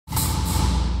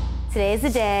Today's the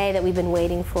day that we've been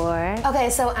waiting for. Okay,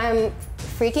 so I'm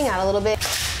freaking out a little bit.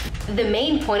 The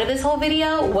main point of this whole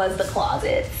video was the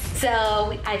closet.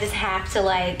 So I just have to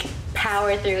like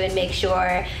power through and make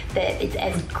sure that it's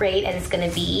as great as it's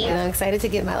gonna be. And I'm excited to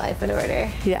get my life in order.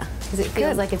 Yeah. Because it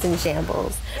feels like it's in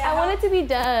shambles. Yeah. I want it to be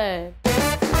done.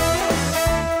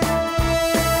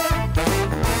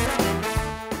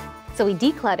 So we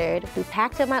decluttered, we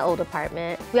packed up my old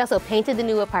apartment. We also painted the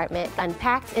new apartment,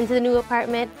 unpacked into the new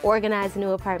apartment, organized the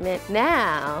new apartment.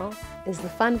 Now is the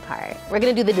fun part. We're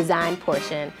gonna do the design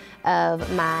portion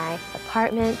of my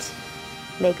apartment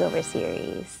makeover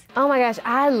series. Oh my gosh,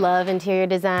 I love interior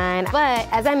design. But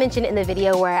as I mentioned in the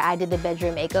video where I did the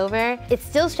bedroom makeover, it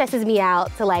still stresses me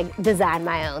out to like design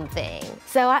my own thing.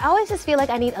 So I always just feel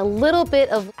like I need a little bit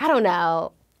of, I don't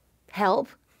know, help.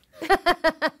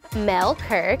 Mel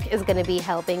Kirk is gonna be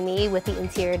helping me with the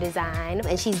interior design,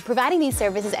 and she's providing these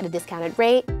services at a discounted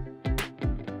rate.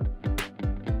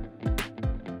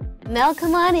 Mel,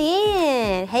 come on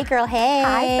in. Hey girl, hey.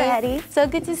 Hi, Freddie. So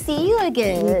good to see you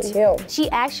again. You too. She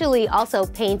actually also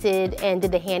painted and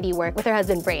did the handiwork with her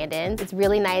husband, Brandon. It's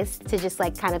really nice to just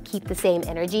like kind of keep the same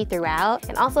energy throughout.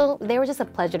 And also, they were just a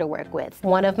pleasure to work with.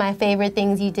 One of my favorite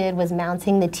things you did was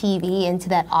mounting the TV into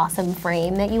that awesome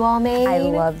frame that you all made. I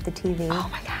love the TV. Oh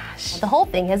my gosh. The whole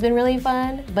thing has been really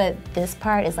fun, but this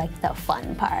part is like the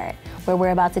fun part, where we're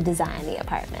about to design the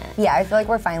apartment. Yeah, I feel like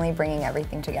we're finally bringing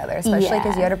everything together, especially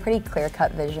because you had a pretty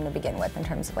clear-cut vision to begin with in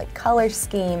terms of like color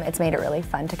scheme. It's made it really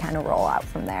fun to kind of roll out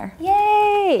from there.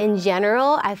 Yay! In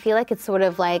general, I feel like it's sort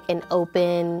of like an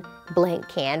open blank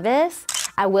canvas.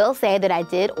 I will say that I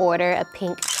did order a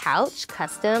pink couch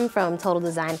custom from Total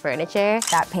Design Furniture.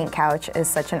 That pink couch is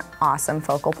such an awesome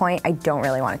focal point. I don't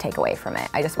really want to take away from it.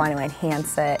 I just want to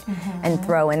enhance it and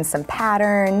throw in some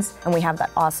patterns. And we have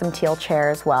that awesome teal chair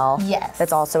as well. Yes.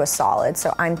 That's also a solid.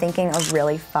 So I'm thinking of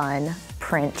really fun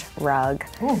print rug.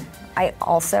 Ooh. I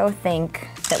also think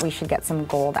that we should get some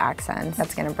gold accents.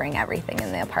 That's gonna bring everything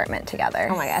in the apartment together.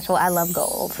 Oh my gosh, well I love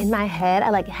gold. In my head, I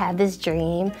like have this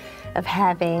dream of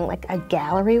having like a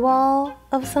gallery wall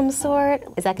of some sort.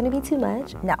 Is that gonna be too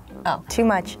much? No. Oh. Too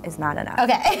much is not enough.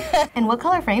 Okay. And what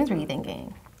color frames were you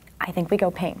thinking? I think we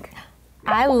go pink.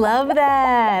 I love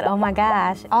that. Oh my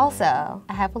gosh. Also,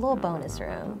 I have a little bonus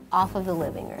room off of the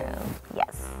living room.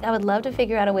 Yes. I would love to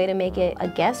figure out a way to make it a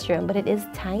guest room, but it is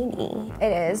tiny.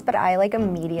 It is, but I like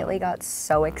immediately got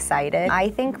so excited.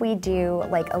 I think we do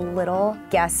like a little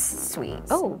guest suite.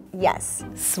 Oh. Yes.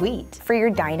 Sweet. For your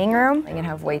dining room, you're gonna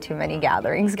have way too many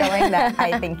gatherings going that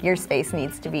I think your space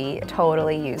needs to be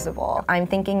totally usable. I'm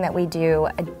thinking that we do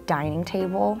a dining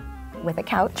table with a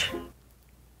couch.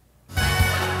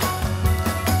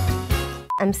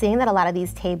 I'm seeing that a lot of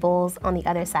these tables on the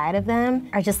other side of them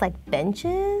are just like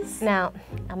benches. Now,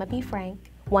 I'm gonna be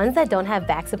frank. Ones that don't have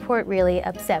back support really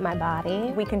upset my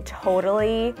body. We can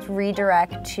totally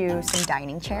redirect to some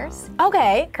dining chairs.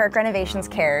 Okay. Kirk Renovations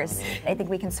cares. I think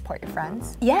we can support your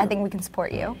friends. Yeah. I think we can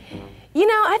support you. You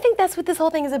know, I think that's what this whole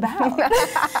thing is about.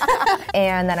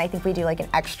 And then I think we do like an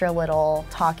extra little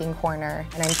talking corner,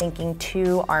 and I'm thinking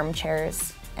 2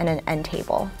 armchairs and an end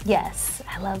table. Yes,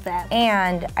 I love that.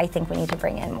 And I think we need to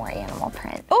bring in more animal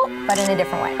print, but in a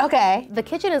different way. Okay. The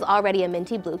kitchen is already a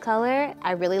minty blue color.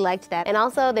 I really liked that. And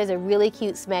also there's a really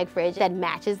cute Smeg fridge that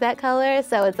matches that color,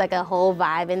 so it's like a whole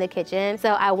vibe in the kitchen.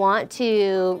 So I want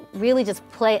to really just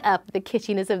play up the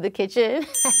kitschiness of the kitchen.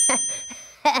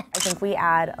 I think we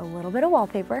add a little bit of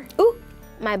wallpaper. Ooh.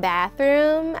 My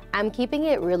bathroom, I'm keeping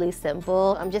it really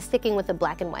simple. I'm just sticking with the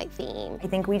black and white theme. I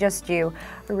think we just do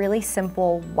a really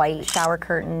simple white shower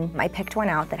curtain. I picked one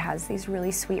out that has these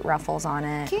really sweet ruffles on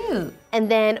it. Cute. And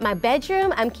then my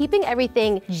bedroom, I'm keeping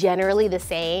everything generally the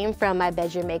same from my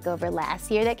bedroom makeover last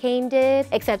year that Kane did,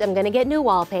 except I'm gonna get new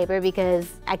wallpaper because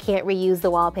I can't reuse the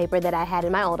wallpaper that I had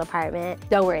in my old apartment.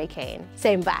 Don't worry, Kane,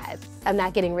 same vibe. I'm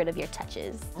not getting rid of your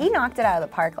touches. He knocked it out of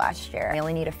the park last year. We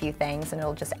only need a few things and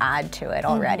it'll just add to it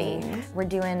already. We're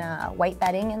doing white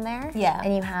bedding in there. Yeah.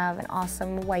 And you have an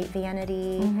awesome white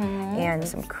vanity and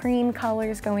some cream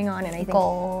colors going on, and I think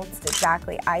gold.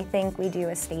 Exactly. I think we do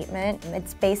a statement.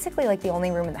 It's basically like the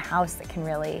only room in the house that can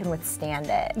really withstand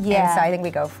it. Yeah. And so I think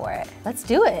we go for it. Let's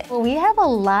do it. Well, we have a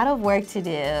lot of work to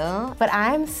do, but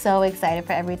I'm so excited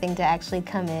for everything to actually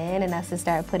come in and us to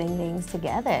start putting things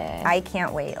together. I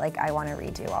can't wait. Like, I want to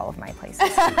redo all of my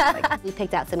places. Like, we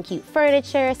picked out some cute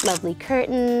furniture, lovely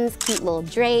curtains, cute little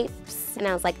drapes, and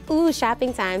I was like, ooh,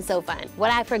 shopping time, so fun.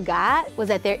 What I forgot was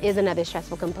that there is another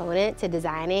stressful component to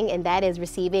designing, and that is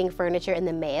receiving furniture in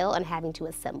the mail and having to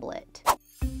assemble it.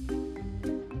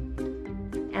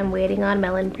 I'm waiting on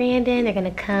Mel and Brandon. They're gonna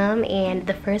come, and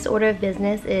the first order of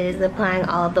business is applying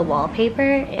all of the wallpaper.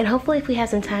 And hopefully if we have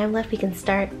some time left, we can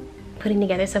start putting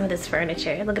together some of this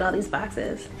furniture. Look at all these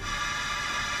boxes.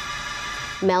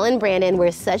 Mel and Brandon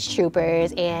were such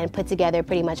troopers and put together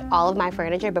pretty much all of my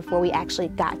furniture before we actually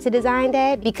got to design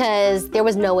day, because there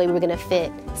was no way we were gonna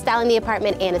fit styling the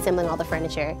apartment and assembling all the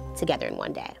furniture together in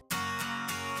one day.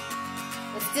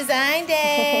 It's design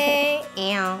day.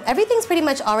 Everything's pretty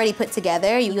much already put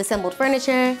together. You assembled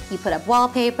furniture, you put up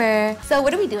wallpaper. So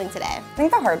what are we doing today? I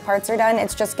think the hard parts are done.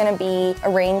 It's just gonna be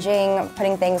arranging,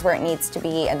 putting things where it needs to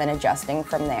be, and then adjusting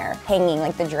from there. Hanging,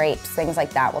 like the drapes, things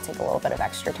like that will take a little bit of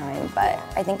extra time, but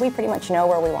I think we pretty much know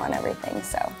where we want everything,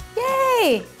 so.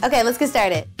 Yay! Okay, let's get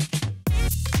started.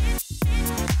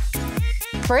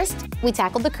 First, we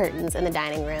tackled the curtains in the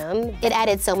dining room. It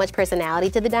added so much personality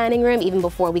to the dining room even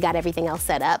before we got everything else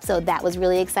set up, so that was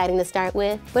really exciting to start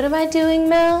with. What am I doing,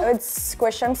 Mel? I would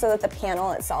squish them so that the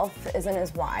panel itself isn't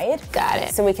as wide. Got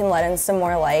it. So we can let in some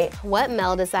more light. What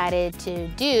Mel decided to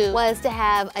do was to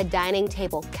have a dining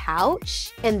table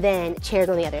couch and then chairs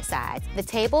on the other side. The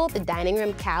table, the dining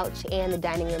room couch, and the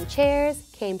dining room chairs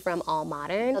came from All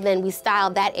Modern. So then we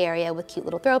styled that area with cute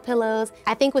little throw pillows.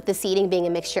 I think with the seating being a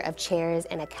mixture of chairs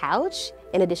and a couch,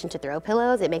 in addition to throw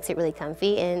pillows, it makes it really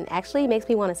comfy and actually makes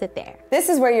me want to sit there. This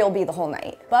is where you'll be the whole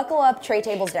night. Buckle up, tray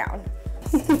tables down.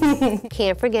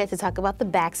 Can't forget to talk about the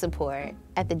back support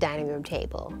at the dining room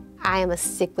table. I am a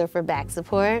stickler for back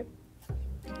support.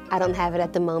 I don't have it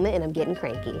at the moment and I'm getting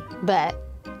cranky, but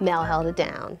Mel held it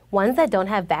down. Ones that don't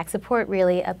have back support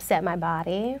really upset my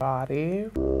body.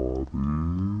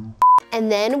 And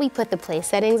then we put the place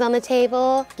settings on the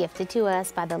table, gifted to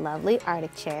us by the lovely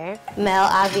Arctic chair. Mel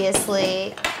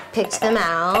obviously picked them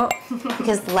out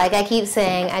because, like I keep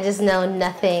saying, I just know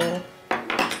nothing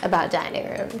about dining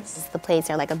rooms. The plates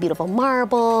are like a beautiful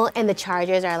marble, and the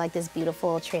chargers are like this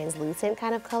beautiful translucent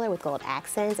kind of color with gold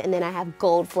accents, and then I have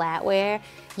gold flatware.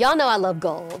 Y'all know I love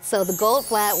gold, so the gold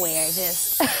flatware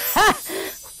just,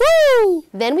 woo!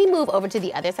 Then we move over to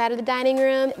the other side of the dining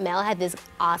room. Mel had this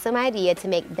awesome idea to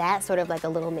make that sort of like a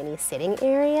little mini sitting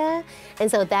area,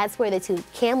 and so that's where the two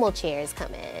camel chairs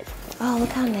come in. Oh, look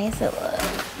how nice it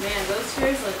looks. Man, those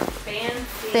chairs look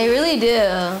fancy. They really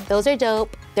do. Those are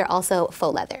dope. They're also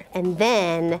faux leather. And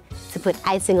then, to put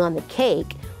icing on the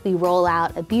cake, we roll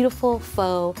out a beautiful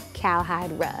faux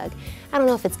cowhide rug. I don't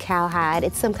know if it's cowhide,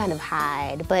 it's some kind of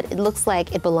hide, but it looks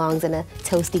like it belongs in a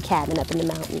toasty cabin up in the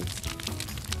mountains.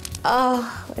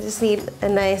 Oh, I just need a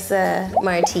nice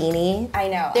martini. I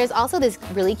know. There's also this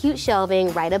really cute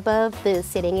shelving right above the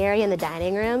sitting area in the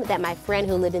dining room that my friend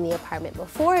who lived in the apartment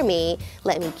before me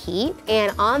let me keep.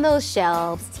 And on those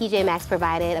shelves, Maxx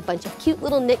provided a bunch of cute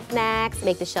little knickknacks,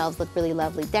 make the shelves look really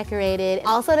lovely decorated.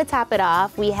 Also, to top it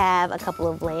off, we have a couple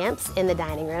of lamps in the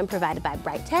dining room provided by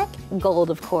Tech. Gold,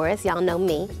 of course, y'all know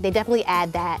me. They definitely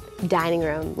add that dining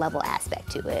room level aspect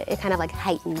to it. It kind of like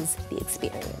heightens the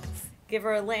experience. Give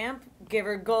her a lamp, give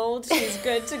her gold, she's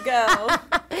good to go.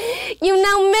 You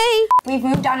know me. We've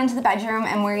moved down into the bedroom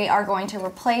and we are going to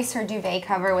replace her duvet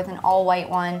cover with an all-white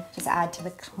one. Just add to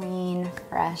the clean,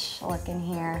 fresh look in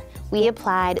here. We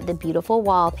applied the beautiful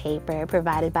wallpaper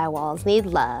provided by Walls Need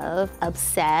Love.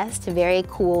 Obsessed, very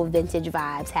cool vintage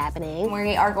vibes happening.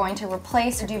 We are going to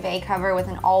replace her duvet cover with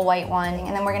an all-white one,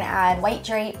 and then we're gonna add white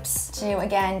drapes to,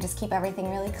 again, just keep everything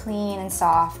really clean and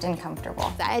soft and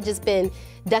comfortable. I had just been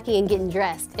ducking and getting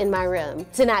dressed in my room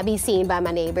to not be seen by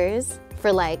my neighbors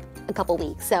for like a couple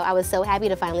weeks. So I was so happy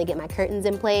to finally get my curtains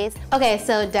in place. Okay,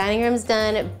 so dining room's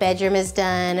done, bedroom is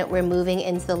done. We're moving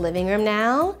into the living room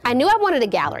now. I knew I wanted a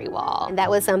gallery wall. And that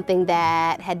was something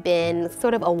that had been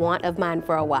sort of a want of mine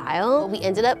for a while. We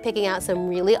ended up picking out some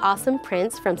really awesome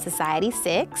prints from Society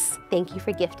 6. Thank you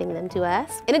for gifting them to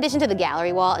us. In addition to the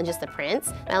gallery wall and just the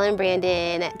prints, Mel and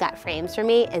Brandon got frames for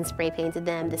me and spray painted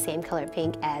them the same color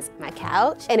pink as my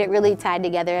couch. And it really tied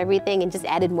together everything and just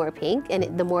added more pink.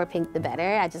 And the more pink, the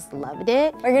better. I just loved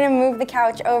it. We're gonna move the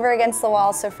couch over against the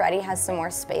wall so Freddie has some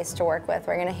more space to work with.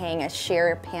 We're gonna hang a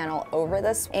sheer panel over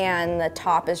this, and the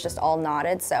top is just all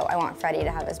knotted, so I want Freddie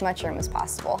to have as much room as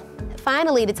possible.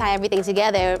 Finally, to tie everything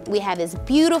together, we have this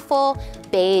beautiful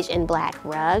beige and black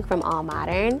rug from All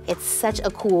Modern. It's such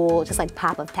a cool, just like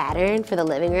pop of pattern for the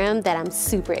living room that I'm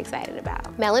super excited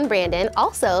about. Mel and Brandon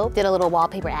also did a little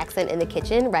wallpaper accent in the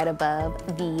kitchen right above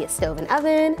the stove and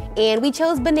oven, and we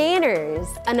chose bananas.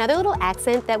 Another little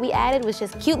accent that we added was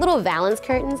just cute little valance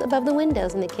curtains above the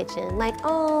windows in the kitchen, like,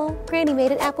 oh, Granny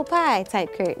made an apple pie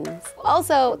type curtains.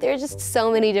 Also, there are just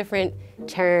so many different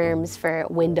terms for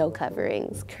window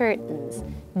coverings, curtains,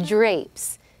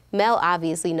 drapes, Mel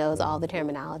obviously knows all the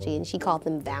terminology, and she called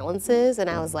them valances, and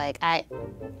I was like, I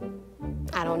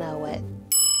don't know what.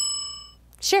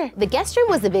 Sure. The guest room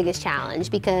was the biggest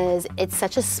challenge because it's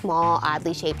such a small,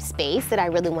 oddly shaped space that I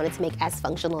really wanted to make as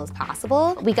functional as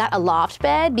possible. We got a loft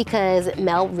bed because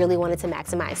Mel really wanted to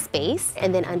maximize space.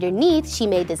 And then underneath, she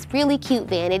made this really cute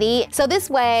vanity. So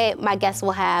this way, my guests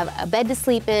will have a bed to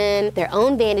sleep in, their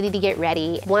own vanity to get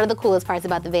ready. One of the coolest parts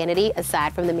about the vanity,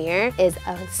 aside from the mirror, is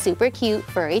a super cute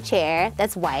furry chair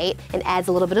that's white and adds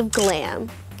a little bit of glam.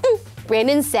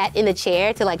 Brandon sat in the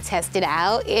chair to like test it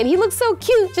out, and he looked so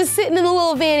cute just sitting in a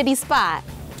little vanity spot.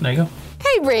 There you go.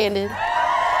 Hey, Brandon.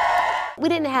 We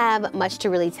didn't have much to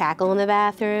really tackle in the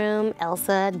bathroom.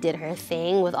 Elsa did her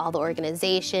thing with all the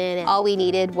organization. All we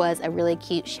needed was a really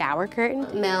cute shower curtain.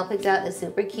 Mel picked out a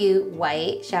super cute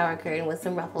white shower curtain with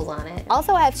some ruffles on it.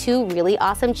 Also, I have two really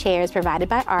awesome chairs provided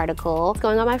by Article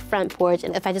going on my front porch,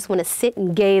 and if I just want to sit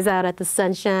and gaze out at the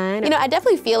sunshine. You know, I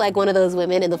definitely feel like one of those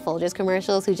women in the Folgers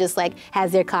commercials who just like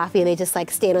has their coffee and they just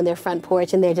like stand on their front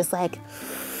porch and they're just like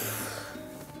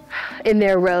in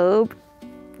their robe.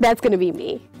 That's gonna be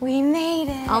me. We made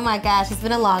it. Oh my gosh, it's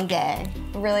been a long day.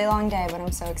 A really long day, but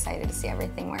I'm so excited to see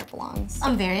everything where it belongs.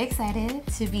 I'm very excited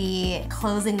to be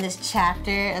closing this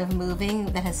chapter of moving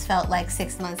that has felt like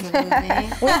 6 months of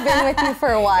moving. We've been with you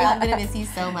for a while. I'm gonna miss you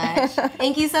so much.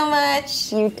 Thank you so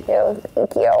much. You too,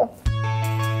 thank you.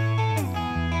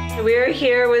 We're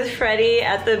here with Freddie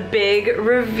at the big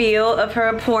reveal of her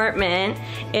apartment,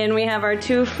 and we have our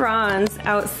two fronds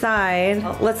outside.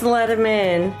 Let's let him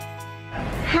in.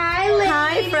 Hi, lady.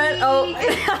 Hi, Fred. Oh.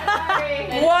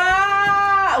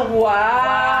 Wow!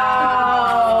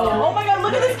 Wow! Oh my God,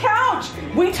 look at this couch!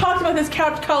 We talked about this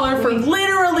couch color for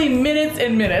literally minutes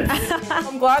and minutes.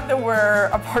 I'm glad that we're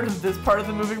a part of this part of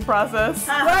the moving process.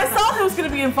 When I saw who was going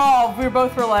to be involved, we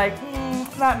both were like,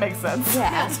 that makes sense.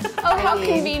 Yeah. Oh, how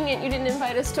convenient you didn't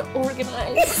invite us to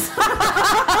organize.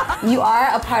 You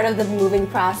are a part of the moving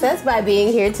process by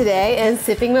being here today and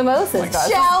sipping mimosas.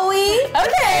 Shall we?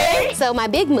 Okay. So my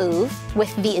big move,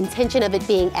 with the intention of it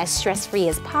being as stress-free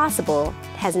as possible,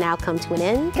 has now come to an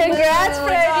end. Congrats,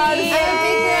 Freddie! I'm a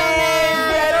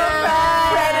big girl now.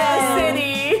 Fred in the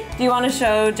city! Do you want to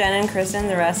show Jen and Kristen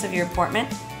the rest of your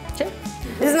apartment? Sure.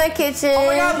 This is my kitchen. Oh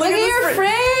my God, look at your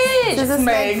fridge! This is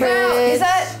my fridge. Is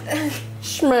that?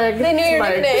 Schmeg. They knew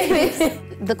your nickname.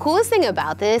 The coolest thing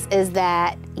about this is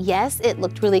that, yes, it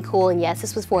looked really cool, and yes,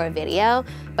 this was for a video,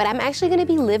 but I'm actually gonna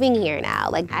be living here now.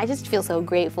 Like, I just feel so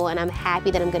grateful, and I'm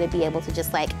happy that I'm gonna be able to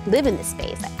just like live in this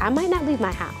space. Like, I might not leave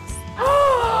my house.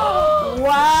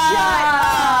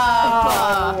 Wow!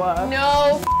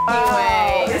 No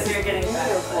way. You're getting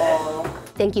beautiful.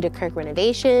 Thank you to Kirk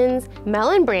Renovations.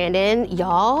 Mel and Brandon,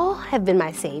 y'all have been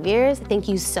my saviors. Thank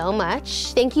you so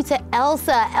much. Thank you to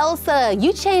Elsa. Elsa,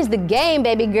 you changed the game,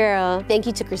 baby girl. Thank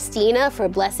you to Christina for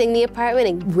blessing the apartment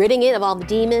and ridding it of all the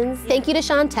demons. Thank you to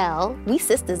Chantel. We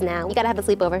sisters now. You gotta have a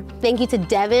sleepover. Thank you to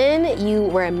Devin. You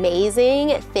were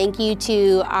amazing. Thank you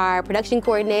to our production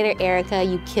coordinator, Erica.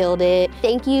 You killed it.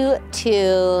 Thank you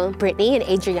to Brittany and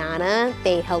Adriana.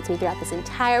 They helped me throughout this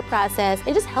entire process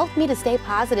and just helped me to stay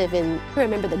positive and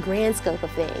remember the grand scope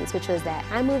of things, which was that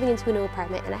I'm moving into a new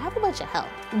apartment and I have a bunch of help.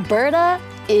 Berta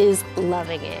is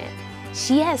loving it.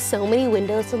 She has so many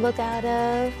windows to look out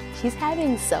of. She's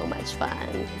having so much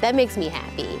fun. That makes me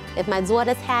happy. If my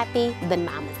daughter's happy, then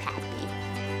mama's happy.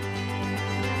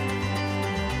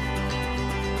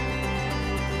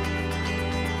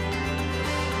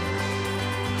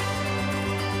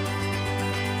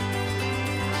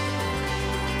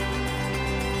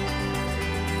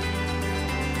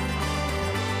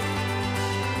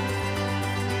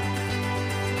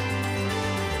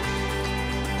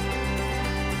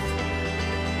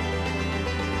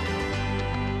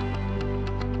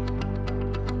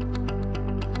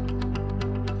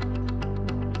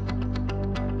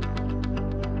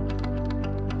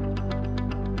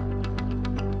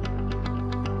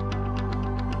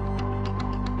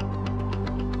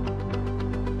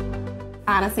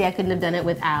 Honestly, I couldn't have done it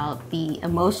without the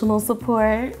emotional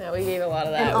support. Yeah, we gave a lot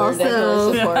of that. And We were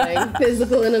also definitely supporting.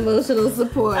 physical and emotional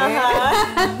support.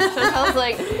 Chantel's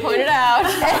like, point it out.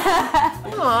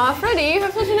 Aw, Freddie, you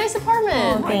have such a nice apartment.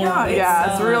 Oh my God,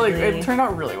 yeah, it's really, it turned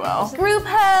out really well. Group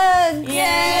hugs! Yay!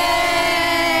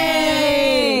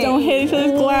 Don't hit each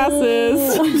other's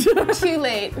glasses. Too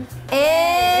late.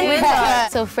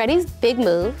 And so Freddie's big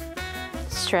move,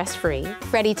 stress-free.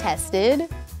 Freddie tested.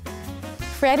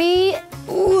 Freddie,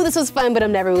 ooh, this was fun, but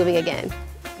I'm never moving again.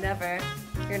 Never.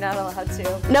 You're not allowed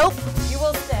to. Nope. You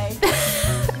will stay.